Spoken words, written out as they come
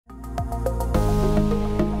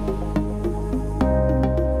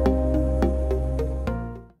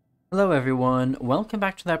Hello everyone, welcome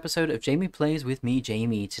back to the episode of Jamie Plays with me,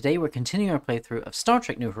 Jamie. Today we're continuing our playthrough of Star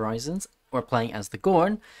Trek New Horizons. We're playing as the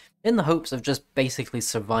Gorn, in the hopes of just basically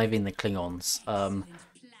surviving the Klingons.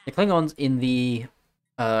 The Klingons in the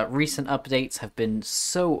recent updates have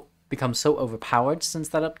become so overpowered since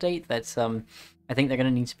that update that I think they're going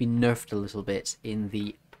to need to be nerfed a little bit in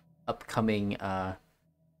the upcoming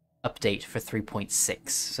update for 3.6.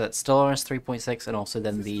 So that's Stellaris 3.6 and also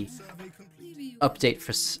then the update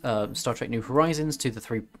for Star Trek New Horizons to the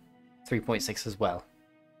 3.6 as well.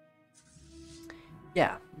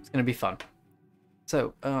 Yeah, it's going to be fun.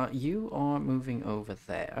 So, you are moving over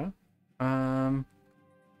there. Go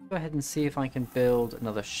ahead and see if I can build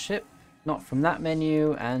another ship. Not from that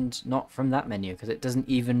menu, and not from that menu, because it doesn't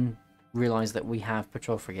even realize that we have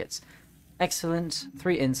patrol frigates. Excellent.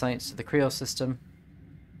 3 insights to the Creole system.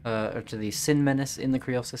 Or to the Sin Menace in the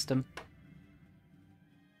Creole system.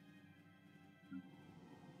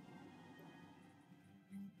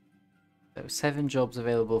 So 7 jobs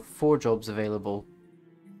available, 4 jobs available.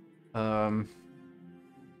 That's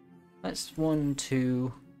 1,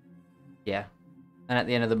 2, yeah. And at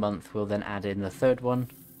the end of the month, we'll then add in the 3rd one.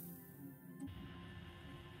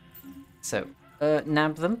 So,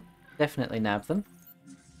 nab them. Definitely nab them.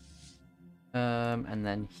 And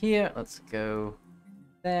then here, let's go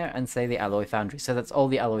there and say the alloy foundry. So that's all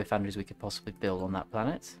the alloy foundries we could possibly build on that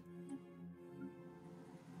planet.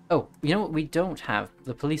 Oh, you know what? We don't have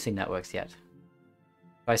the policing networks yet.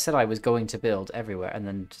 I said I was going to build everywhere and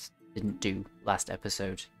then just didn't do last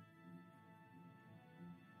episode.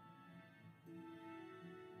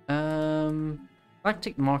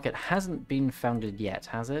 Galactic Market hasn't been founded yet,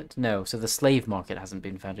 has it? No, so the slave market hasn't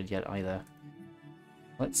been founded yet either.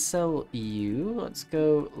 Let's sell you. Let's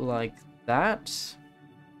go like that.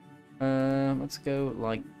 Let's go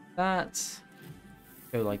like that.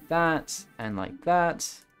 Go like that, and like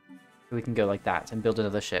that. We can go like that and build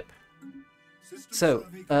another ship. So,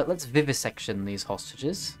 let's vivisection these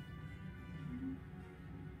hostages.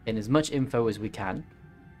 In as much info as we can.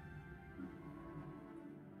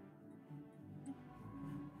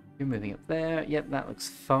 You're moving up there. Yep, that looks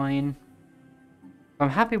fine. I'm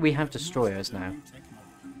happy we have destroyers now.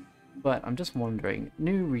 But I'm just wondering.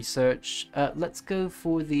 New research. Let's go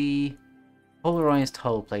for the polarized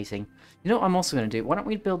hull plating. You know what I'm also going to do? Why don't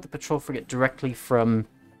we build the patrol frigate directly from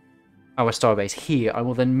our starbase here? I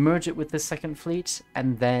will then merge it with the second fleet,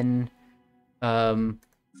 and then,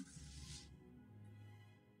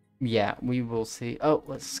 yeah, we will see. Oh,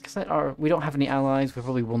 let's set our. We don't have any allies. We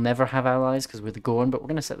probably will never have allies because we're the Gorn, but we're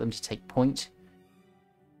going to set them to take point,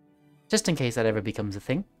 just in case that ever becomes a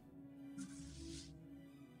thing.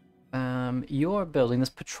 You're building this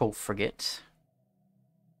patrol frigate.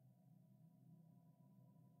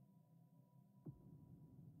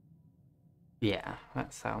 Yeah,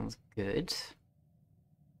 that sounds good.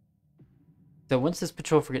 So once this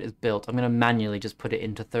patrol frigate is built, I'm going to manually just put it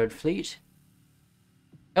into 3rd Fleet.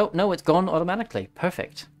 Oh, no, it's gone automatically.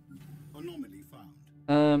 Perfect. Anomaly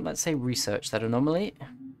found. Let's say research that anomaly.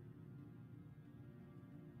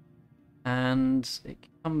 And it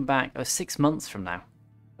can come back 6 months from now.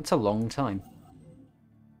 That's a long time.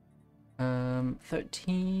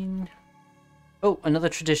 13. Oh, another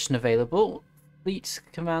tradition available. Fleet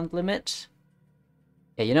command limit.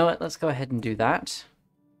 Yeah, you know what? Let's go ahead and do that.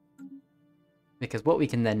 Because what we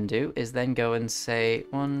can then do is then go and say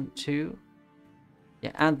 1, 2.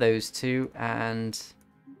 Yeah, add those 2 and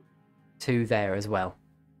 2 there as well.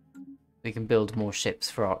 We can build more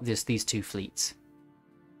ships for just these 2 fleets.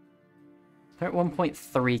 They're at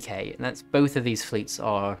 1.3k, and that's both of these fleets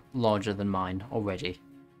are larger than mine already.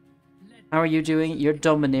 How are you doing? You're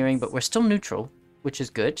domineering, but we're still neutral, which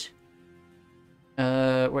is good.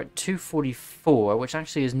 We're at 244, which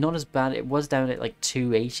actually is not as bad. It was down at like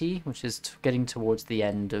 280, which is getting towards the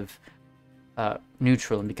end of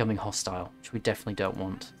neutral and becoming hostile, which we definitely don't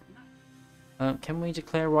want. Can we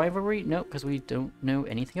declare rivalry? No, because we don't know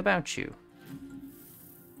anything about you.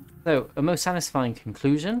 So, a most satisfying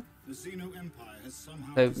conclusion.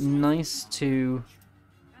 So, nice to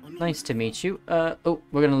meet you. Oh,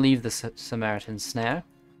 we're going to leave the Samaritan snare.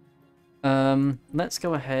 Let's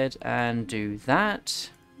go ahead and do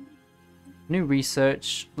that. New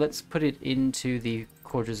research. Let's put it into the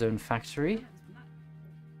quarter zone factory.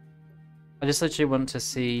 I just literally want to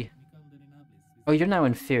see. Oh, you're now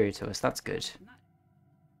inferior to us. That's good.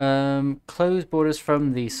 Close borders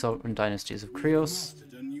from the sovereign dynasties of Krios.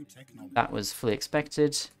 That was fully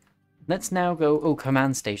expected. Let's now go. Oh,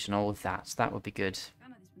 command station. All of that. That would be good.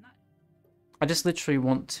 I just literally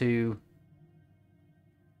want to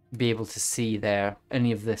be able to see there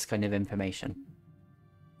any of this kind of information.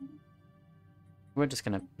 We're just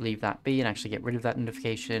going to leave that be and actually get rid of that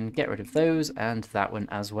notification, get rid of those, and that one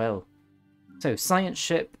as well. So, science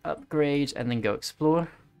ship, upgrade, and then go explore.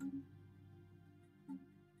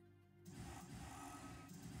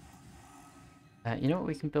 You know what?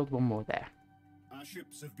 We can build one more there. Our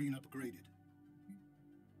ships have been upgraded.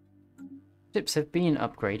 Ships have been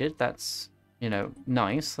upgraded. That's, you know,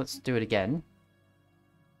 nice. Let's do it again.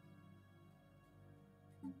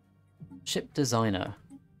 Ship designer.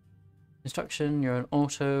 Instruction, you're an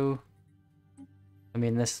auto. I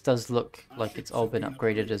mean, this does look like it's all been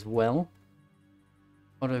upgraded as well.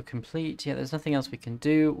 Auto complete. Yeah, there's nothing else we can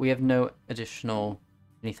do. We have no additional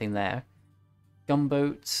anything there.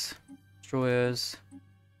 Gunboats, destroyers.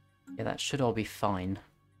 Yeah, that should all be fine.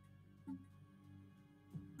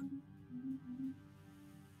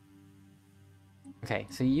 Okay,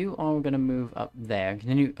 so you are going to move up there.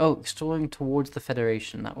 Continue. Oh, exploring towards the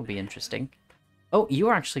Federation. That will be interesting. Oh, you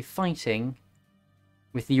are actually fighting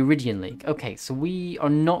with the Iridian League. Okay, so we are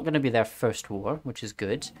not going to be their first war, which is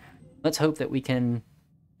good. Let's hope that we can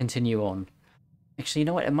continue on. Actually, you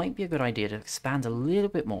know what? It might be a good idea to expand a little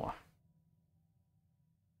bit more.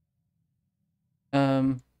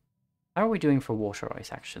 How are we doing for water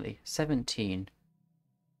ice, actually? 17.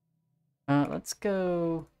 Let's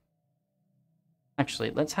go...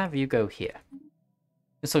 Actually, let's have you go here.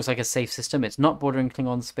 This looks like a safe system. It's not bordering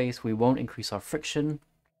Klingon space. We won't increase our friction.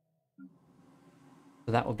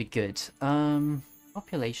 So that will be good.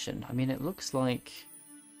 Population. I mean, it looks like...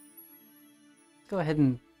 Go ahead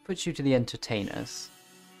and put you to the entertainers.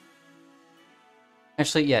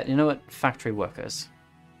 Actually, yeah, you know what? Factory workers.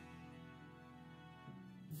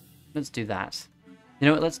 Let's do that. You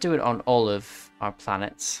know what? Let's do it on all of our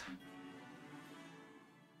planets.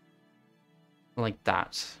 Like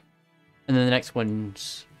that. And then the next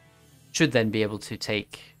ones should then be able to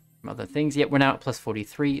take from other things. Yep, we're now at plus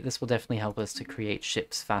 43. This will definitely help us to create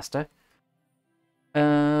ships faster.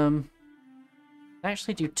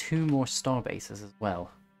 Actually do 2 more star bases as well.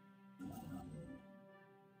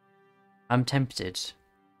 I'm tempted.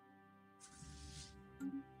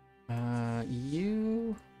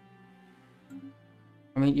 You...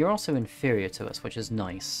 I mean, you're also inferior to us, which is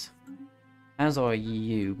nice. As are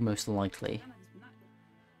you, most likely.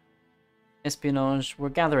 Espionage, we're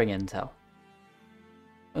gathering intel.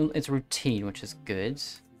 It's routine, which is good.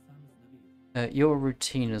 Your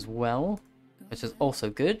routine as well, which is also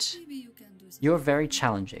good. You're very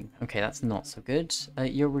challenging. Okay, that's not so good.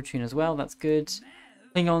 Your routine as well, that's good.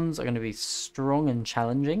 Klingons are going to be strong and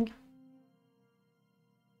challenging.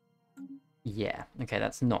 Yeah, okay,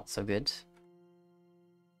 that's not so good.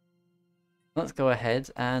 Let's go ahead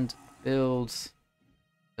and build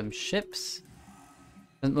some ships.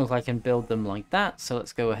 Doesn't look like I can build them like that, so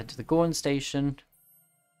let's go ahead to the Gorn station.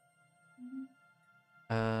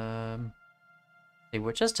 Okay,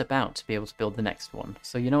 we're just about to be able to build the next one.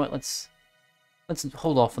 So you know what, let's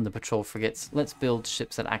hold off on the patrol frigates. Let's build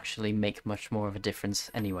ships that actually make much more of a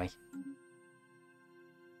difference anyway.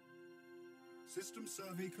 System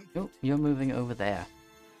survey complete. Oh, you're moving over there.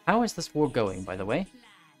 How is this war going, by the way?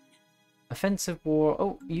 Offensive war.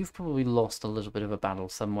 Oh, you've probably lost a little bit of a battle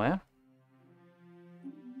somewhere.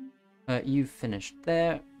 You've finished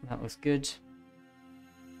there. That was good.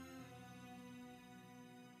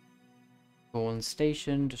 Gorn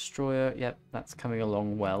station, destroyer. Yep, that's coming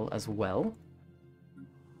along well as well.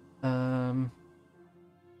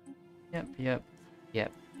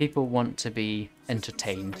 Yep. People want to be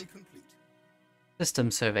entertained.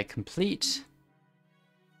 System survey complete.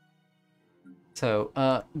 So,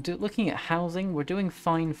 looking at housing, we're doing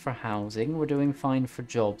fine for housing. We're doing fine for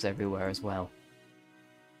jobs everywhere as well.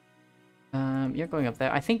 You're going up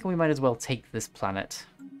there. I think we might as well take this planet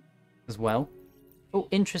as well. Oh,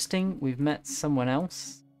 interesting. We've met someone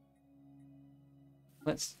else.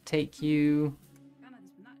 Let's take you...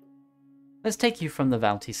 Let's take you from the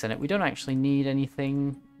Valti Senate. We don't actually need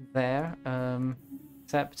anything there,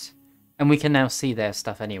 except... And we can now see their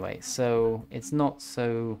stuff anyway, so it's not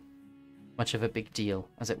so much of a big deal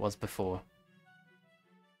as it was before.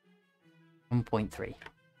 1.3.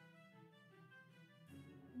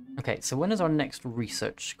 Okay, so when is our next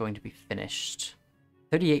research going to be finished?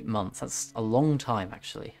 38 months. That's a long time,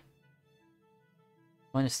 actually.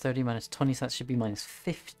 Minus 30, minus 20, so that should be minus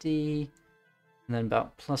 50. And then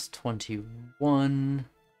about plus 21.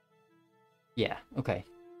 Yeah, okay.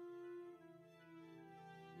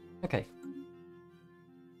 Okay.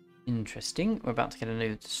 Interesting. We're about to get a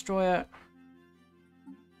new destroyer.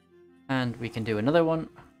 And we can do another one.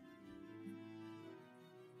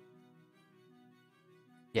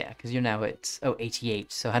 Yeah, because you're now at 88.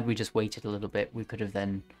 So had we just waited a little bit, we could have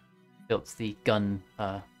then built the gun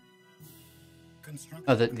Construction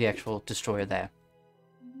Oh, the actual destroyer there.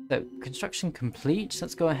 So, construction complete.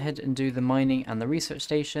 Let's go ahead and do the mining and the research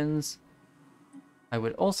stations. I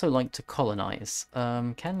would also like to colonize.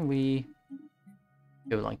 Can we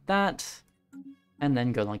go like that? And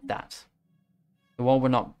then go like that. So while we're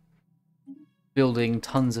not building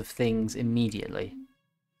tons of things immediately.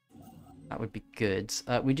 That would be good.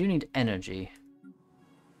 We do need energy.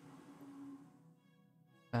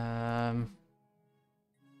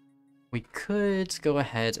 We could go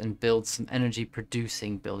ahead and build some energy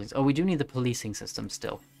producing buildings. Oh, we do need the policing system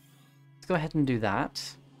still. Let's go ahead and do that.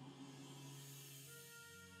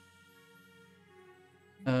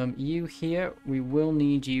 You here, we will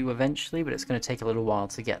need you eventually, but it's going to take a little while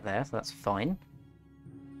to get there, so that's fine.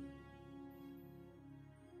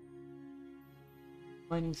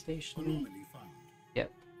 Mining station. anomaly found.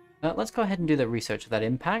 Yep. Let's go ahead and do the research of that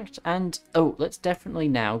impact, and oh, let's definitely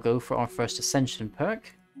now go for our first ascension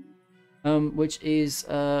perk, which is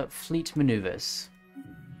fleet maneuvers.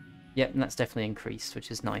 Yep, and that's definitely increased,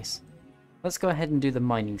 which is nice. Let's go ahead and do the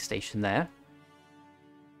mining station there.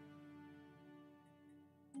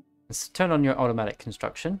 Let's turn on your automatic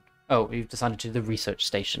construction. Oh, you've decided to do the research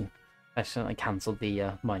station. I accidentally cancelled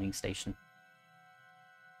the mining station.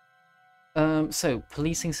 So,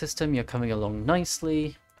 policing system, you're coming along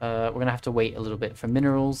nicely. We're going to have to wait a little bit for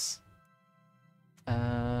minerals.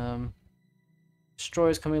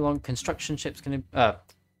 Destroyer's coming along. Construction ship's going to...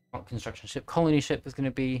 not construction ship. Colony ship is going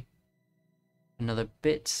to be another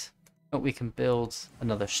bit. Oh, we can build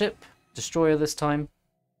another ship. Destroyer this time.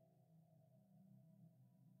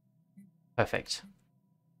 Perfect.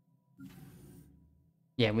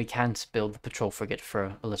 Yeah, and we can't build the patrol frigate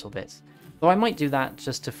for a little bit. Though I might do that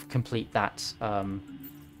just to complete that,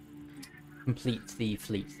 complete the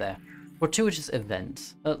fleet there. Fortuitous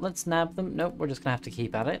event. Let's nab them. Nope, we're just gonna have to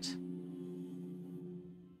keep at it.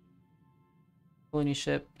 Colony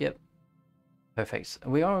ship, yep. Perfect.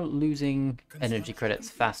 We are losing energy credits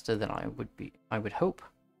faster than I would hope.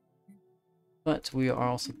 But we are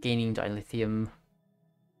also gaining dilithium.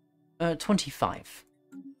 25.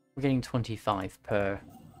 We're getting 25 per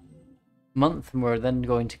month, and we're then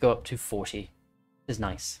going to go up to 40. Is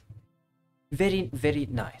nice. Very, very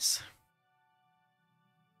nice.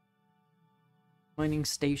 Mining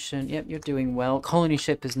station. Yep, you're doing well. Colony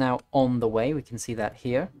ship is now on the way. We can see that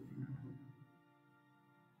here.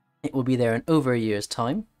 It will be there in over a year's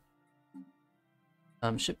time.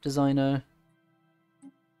 Ship designer.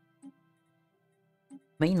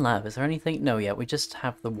 Main lab, is there anything? No, yeah, we just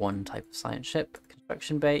have the one type of science ship.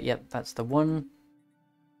 Construction bay, yep, that's the one.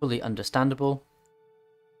 Fully understandable.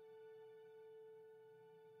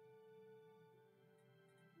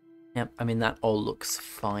 Yep, I mean, that all looks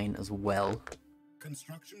fine as well.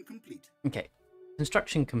 Construction complete. Okay,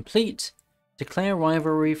 construction complete. Declare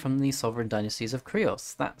rivalry from the sovereign dynasties of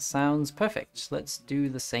Krios. That sounds perfect. Let's do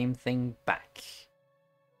the same thing back.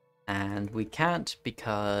 And we can't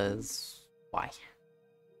because... why?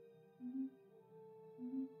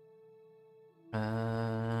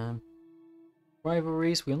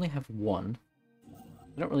 Rivalries, we only have one.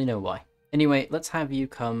 I don't really know why. Anyway, let's have you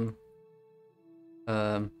come...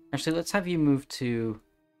 actually, let's have you move to...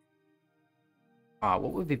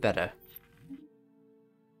 what would be better?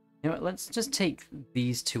 You know what, let's just take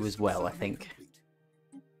these two as well, I think.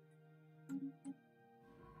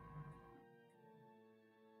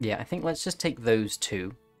 Yeah, I think let's just take those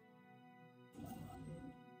two.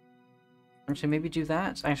 Actually, maybe do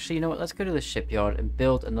that. Actually, you know what? Let's go to the shipyard and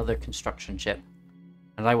build another construction ship.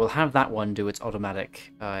 And I will have that one do its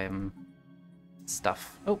automatic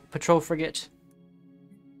stuff. Oh, patrol frigate.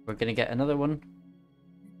 We're going to get another one.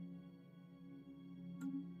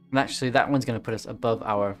 And actually, that one's going to put us above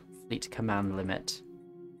our fleet command limit.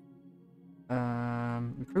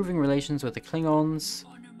 Improving relations with the Klingons.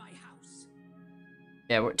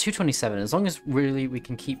 Yeah, we're at 227. As long as really we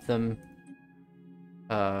can keep them...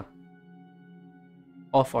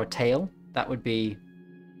 off our tail, that would be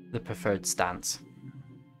the preferred stance.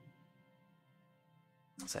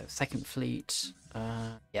 So, second fleet,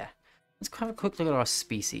 yeah. Let's have a quick look at our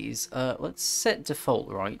species. Let's set default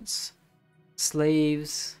rights.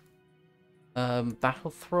 Slaves,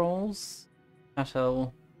 battle thralls,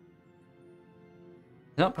 battle...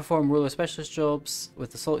 Do not perform ruler specialist jobs,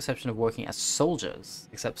 with the sole exception of working as soldiers.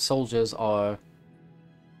 Except soldiers are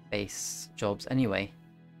base jobs anyway.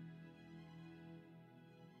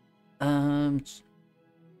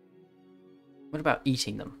 What about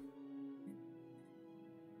eating them?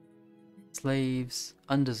 Slaves,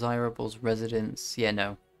 undesirables, residents. Yeah,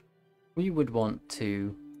 no. We would want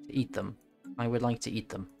to eat them. I would like to eat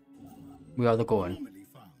them. We are the Gorn.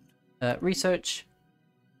 Research.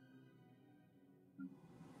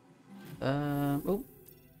 Oh,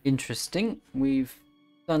 interesting. We've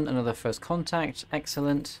done another first contact.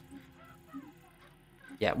 Excellent.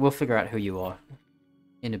 Yeah, we'll figure out who you are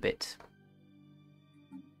in a bit.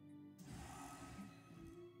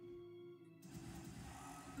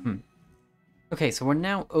 Okay, so we're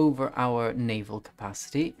now over our naval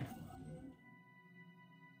capacity.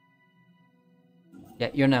 Yeah,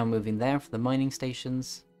 you're now moving there for the mining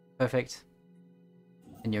stations. Perfect.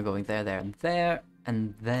 And you're going there, there, and there.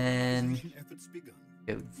 And then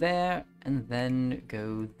go there, and then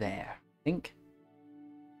go there, I think.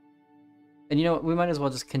 And you know what, we might as well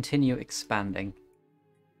just continue expanding.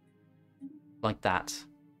 Like that. So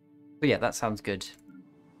yeah, that sounds good.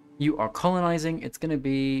 You are colonizing. It's going to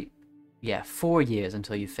be, yeah, 4 years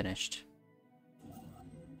until you've finished.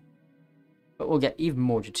 But we'll get even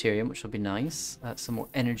more deuterium, which will be nice. Some more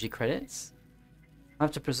energy credits. I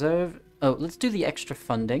have to preserve... Oh, let's do the extra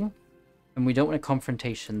funding. And we don't want a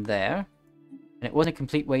confrontation there. And it wasn't a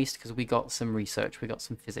complete waste because we got some research. We got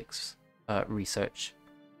some physics research.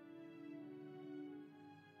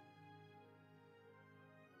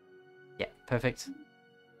 Yeah, perfect.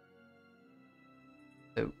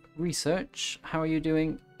 So, research. How are you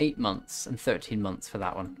doing? 8 months and 13 months for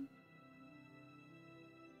that one.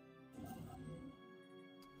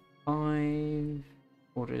 5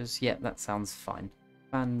 orders. Yeah, that sounds fine.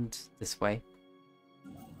 And this way.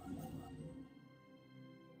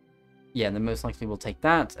 Yeah, and then most likely we'll take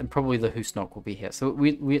that, and probably the Husnok will be here. So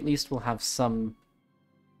we at least will have some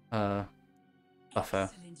buffer.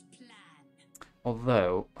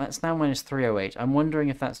 Although, that's now minus 308. I'm wondering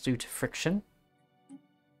if that's due to friction.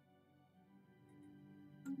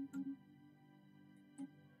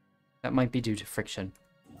 That might be due to friction.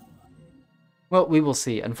 Well, we will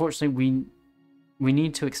see. Unfortunately, we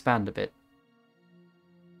need to expand a bit.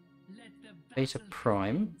 Beta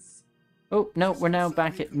Prime. Oh, no, we're now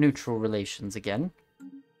back at neutral relations again.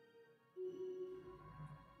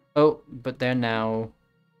 Oh, but they're now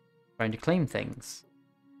trying to claim things.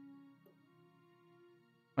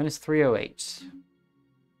 Minus 308.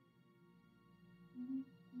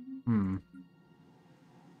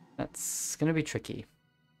 That's going to be tricky.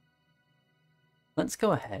 Let's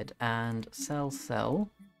go ahead and sell. Sell.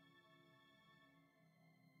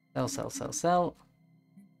 Sell.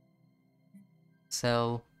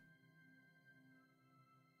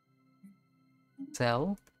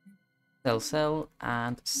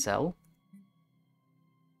 And sell.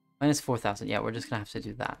 Minus 4,000. Yeah, we're just going to have to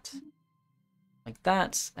do that. Like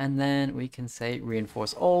that. And then we can say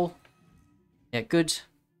reinforce all. Yeah, good.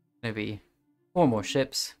 Maybe 4 more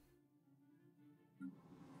ships.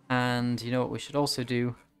 And you know what we should also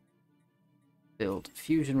do? Build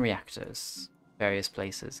fusion reactors. Various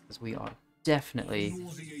places. Because we are definitely...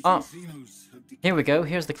 Oh! Here we go.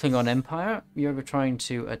 Here's the Klingon Empire. You're trying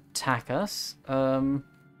to attack us. Not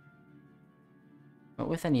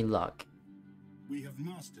with any luck. We have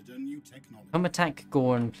mastered a new technology. Come attack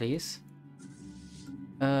Gorn, please.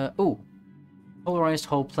 Oh. Polarized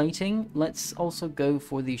hull plating. Let's also go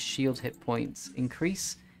for the shield hit points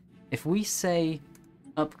increase. If we say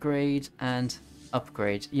upgrade and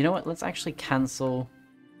upgrade. You know what? Let's actually cancel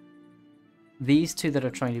these two that are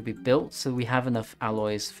trying to be built so we have enough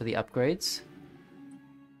alloys for the upgrades.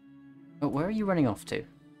 Oh, where are you running off to?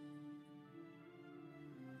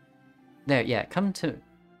 There, yeah, come to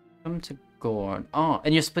Gorn. Oh,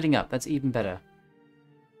 and you're splitting up. That's even better.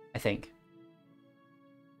 I think.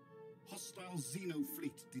 Hostile Xeno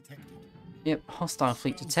fleet detected. Yep, hostile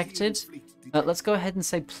fleet detected. Let's go ahead and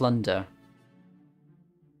say plunder.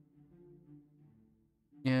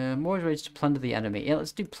 Yeah, more ways to plunder the enemy. Yeah,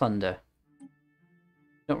 let's do plunder.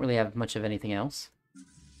 Don't really have much of anything else.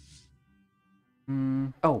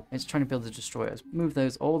 Oh, it's trying to build the destroyers. Move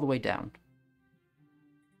those all the way down.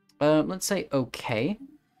 Let's say okay.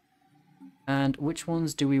 And which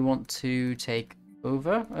ones do we want to take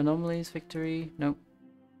over? Anomalies, victory? Nope.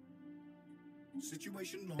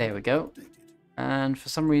 There we go. And for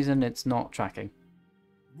some reason it's not tracking.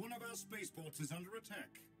 One of our spaceports is under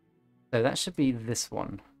attack. So that should be this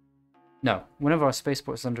one. No, one of our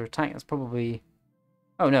spaceports is under attack. That's probably...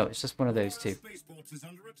 Oh no, it's just one of those two.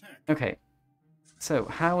 Okay. So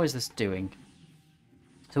how is this doing?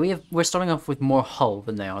 So we're starting off with more hull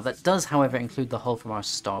than they are. That does, however, include the hull from our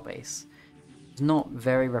starbase. It's not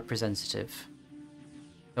very representative.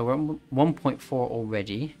 So we're at 1.4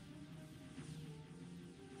 already.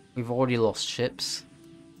 We've already lost ships.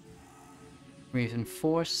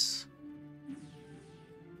 Reinforce.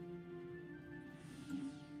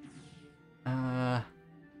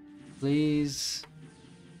 Please.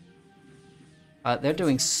 They're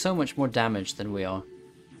doing so much more damage than we are.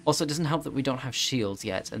 Also, it doesn't help that we don't have shields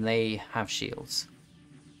yet, and they have shields.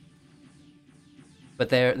 But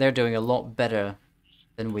they're doing a lot better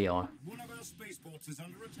than we are. One of our spaceports is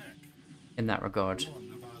under attack. In that regard.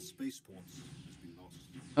 One of our spaceports has been lost.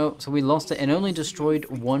 Oh, so we lost it and only destroyed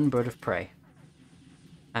one bird of prey.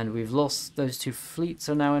 And we've lost those two fleets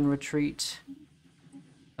are now in retreat.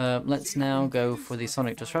 Let's now go for the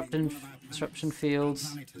sonic disruption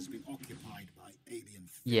fields.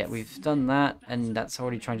 Yeah, we've done that, and that's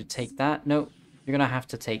already trying to take that. No, you're gonna have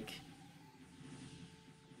to take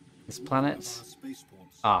this planet.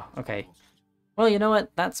 Ah, okay. Well, you know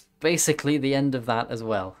what? That's basically the end of that as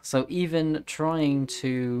well. So even trying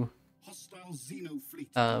to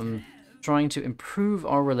improve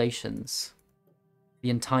our relations the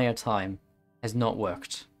entire time has not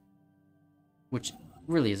worked, which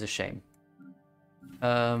really is a shame.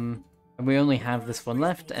 And we only have this one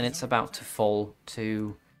left, and it's about to fall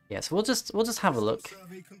to... Yeah, so we'll just have a look.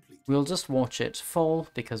 We'll just watch it fall,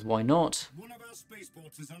 because why not?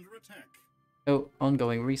 Oh,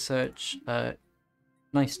 ongoing research.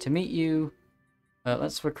 Nice to meet you.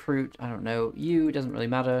 Let's recruit, I don't know, you, it doesn't really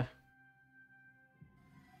matter.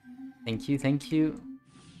 Thank you, thank you.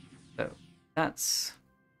 So, that's...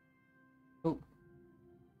 Oh.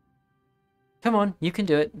 Come on, you can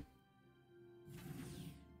do it.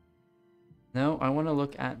 No, I want to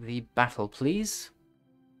look at the battle, please.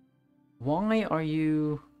 Why are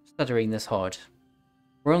you stuttering this hard?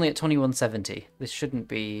 We're only at 2170. This shouldn't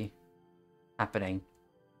be happening.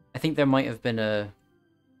 I think there might have been a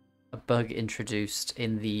bug introduced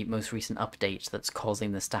in the most recent update that's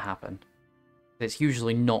causing this to happen. It's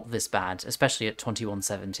usually not this bad, especially at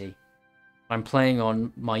 2170. I'm playing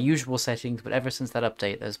on my usual settings, but ever since that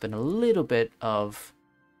update, there's been a little bit of,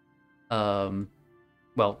 well,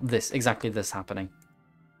 exactly this happening.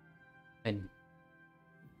 And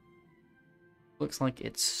looks like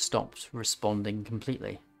it's stopped responding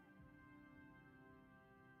completely.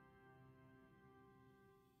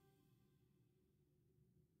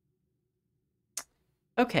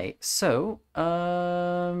 Okay, so,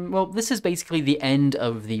 well, this is basically the end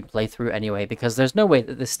of the playthrough anyway, because there's no way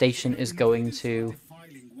that this station is going to...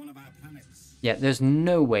 Yeah, there's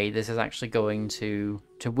no way this is actually going to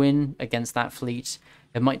win against that fleet.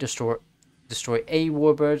 It might destroy a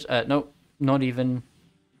warbird. No, not even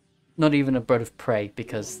a bird of prey,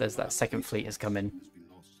 because there's that second fleet has come in.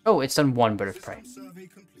 Oh, it's done one bird of prey.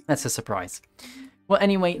 That's a surprise. Well,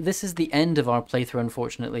 anyway, this is the end of our playthrough,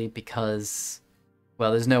 unfortunately, because...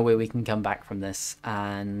 Well, there's no way we can come back from this,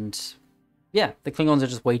 and yeah, the Klingons are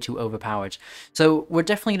just way too overpowered. So we're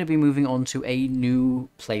definitely going to be moving on to a new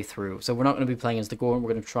playthrough. So we're not going to be playing as the Gorn, we're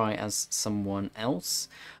going to try as someone else.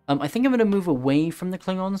 I think I'm going to move away from the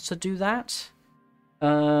Klingons to do that.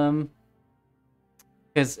 Because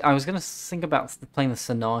I was going to think about playing the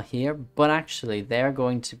Sonar here, but actually they're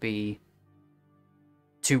going to be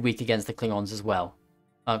too weak against the Klingons as well,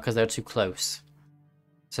 because they're too close.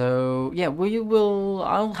 So yeah,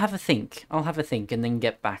 I'll have a think. And then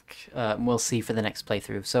get back. And we'll see for the next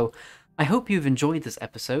playthrough. So I hope you've enjoyed this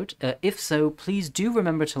episode. If so, please do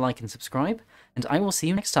remember to like and subscribe. And I will see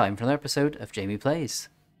you next time for another episode of Jamie Plays.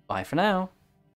 Bye for now.